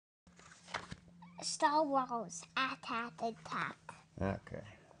Star Wars Attack. Okay.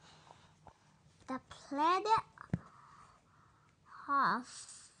 The planet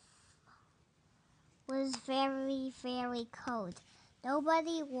Hoth was very, very cold.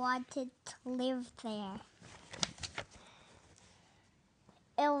 Nobody wanted to live there.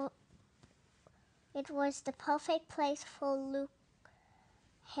 It was the perfect place for Luke,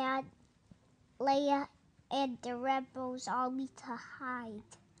 Han, Leia, and the Rebels army to hide.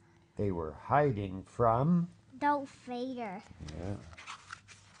 They were hiding from Darth Vader. Yeah.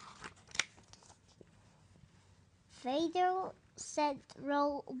 Vader sent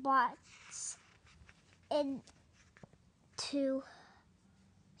robots into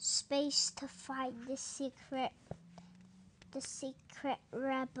space to find the secret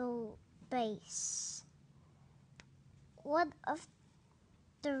rebel base. One of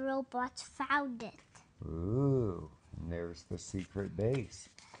the robots found it. Ooh, and there's the secret base.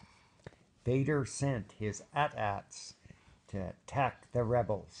 Vader sent his AT-ATs to attack the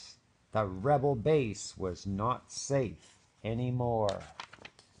rebels. The rebel base was not safe anymore.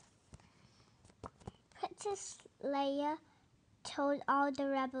 Princess Leia told all the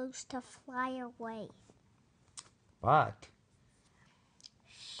rebels to fly away. But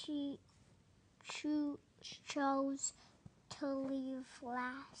She chose to leave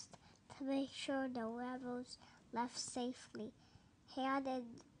last to make sure the rebels left safely. Han and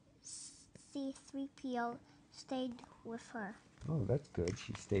C-3PO stayed with her. oh, that's good.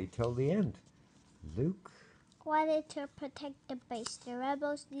 She stayed till the end. Luke Wanted to protect the base. The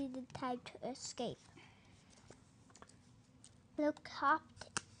rebels needed time to escape. Luke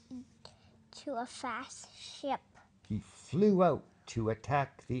hopped into a fast ship. He flew out to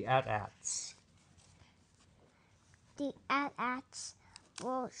attack the AT-ATs. The AT-ATs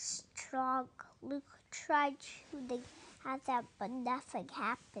were strong. Luke tried shooting at them, but nothing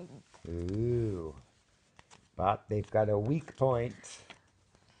happened. Ooh, but they've got a weak point.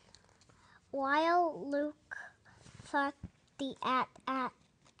 While Luke fought the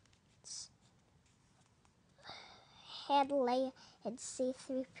AT-ATs, Han, Leia, and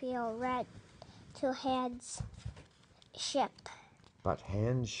C-3PO ran to Han's ship. But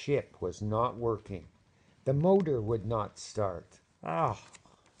Han's ship was not working. The motor would not start. Ah,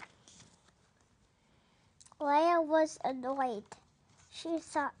 Leia was annoyed. She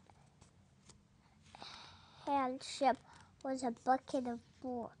thought Han's ship was a bucket of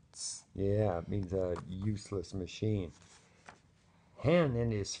bolts. yeah, it means a useless machine. Han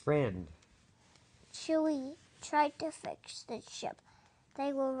and his friend. Chewie tried to fix the ship.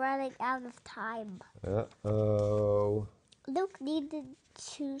 They were running out of time. Uh-oh. Luke needed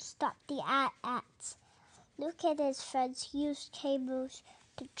to stop the AT-ATs. Luke and his friends used cables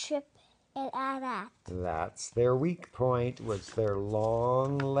to trip an AT-AT. That's their weak point, was their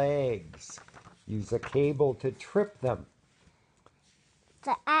long legs. Use a cable to trip them.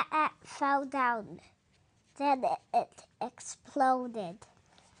 The AT-AT fell down. Then it exploded.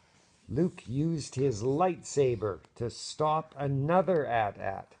 Luke used his lightsaber to stop another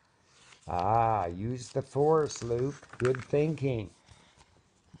AT-AT. Ah, use the Force, Luke. Good thinking.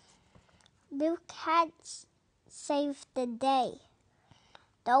 Luke had saved the day.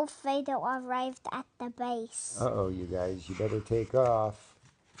 Darth Vader arrived at the base. Uh-oh, you guys, you better take off.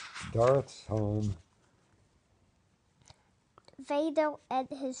 Darth's home. Vader and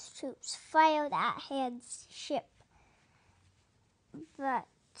his troops fired at Han's ship. But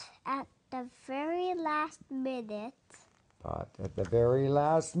at the very last minute,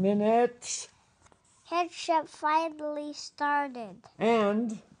 Han's ship finally started.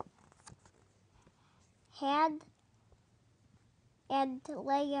 And Han and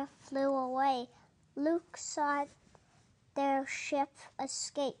Leia flew away. Luke saw their ship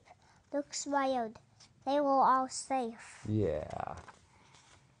escape. Luke smiled. They were all safe. yeah.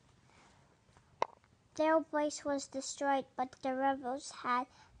 Their base was destroyed, but the rebels had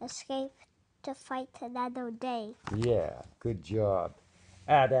escaped to fight another day. Yeah, good job.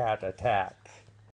 AT-AT attack.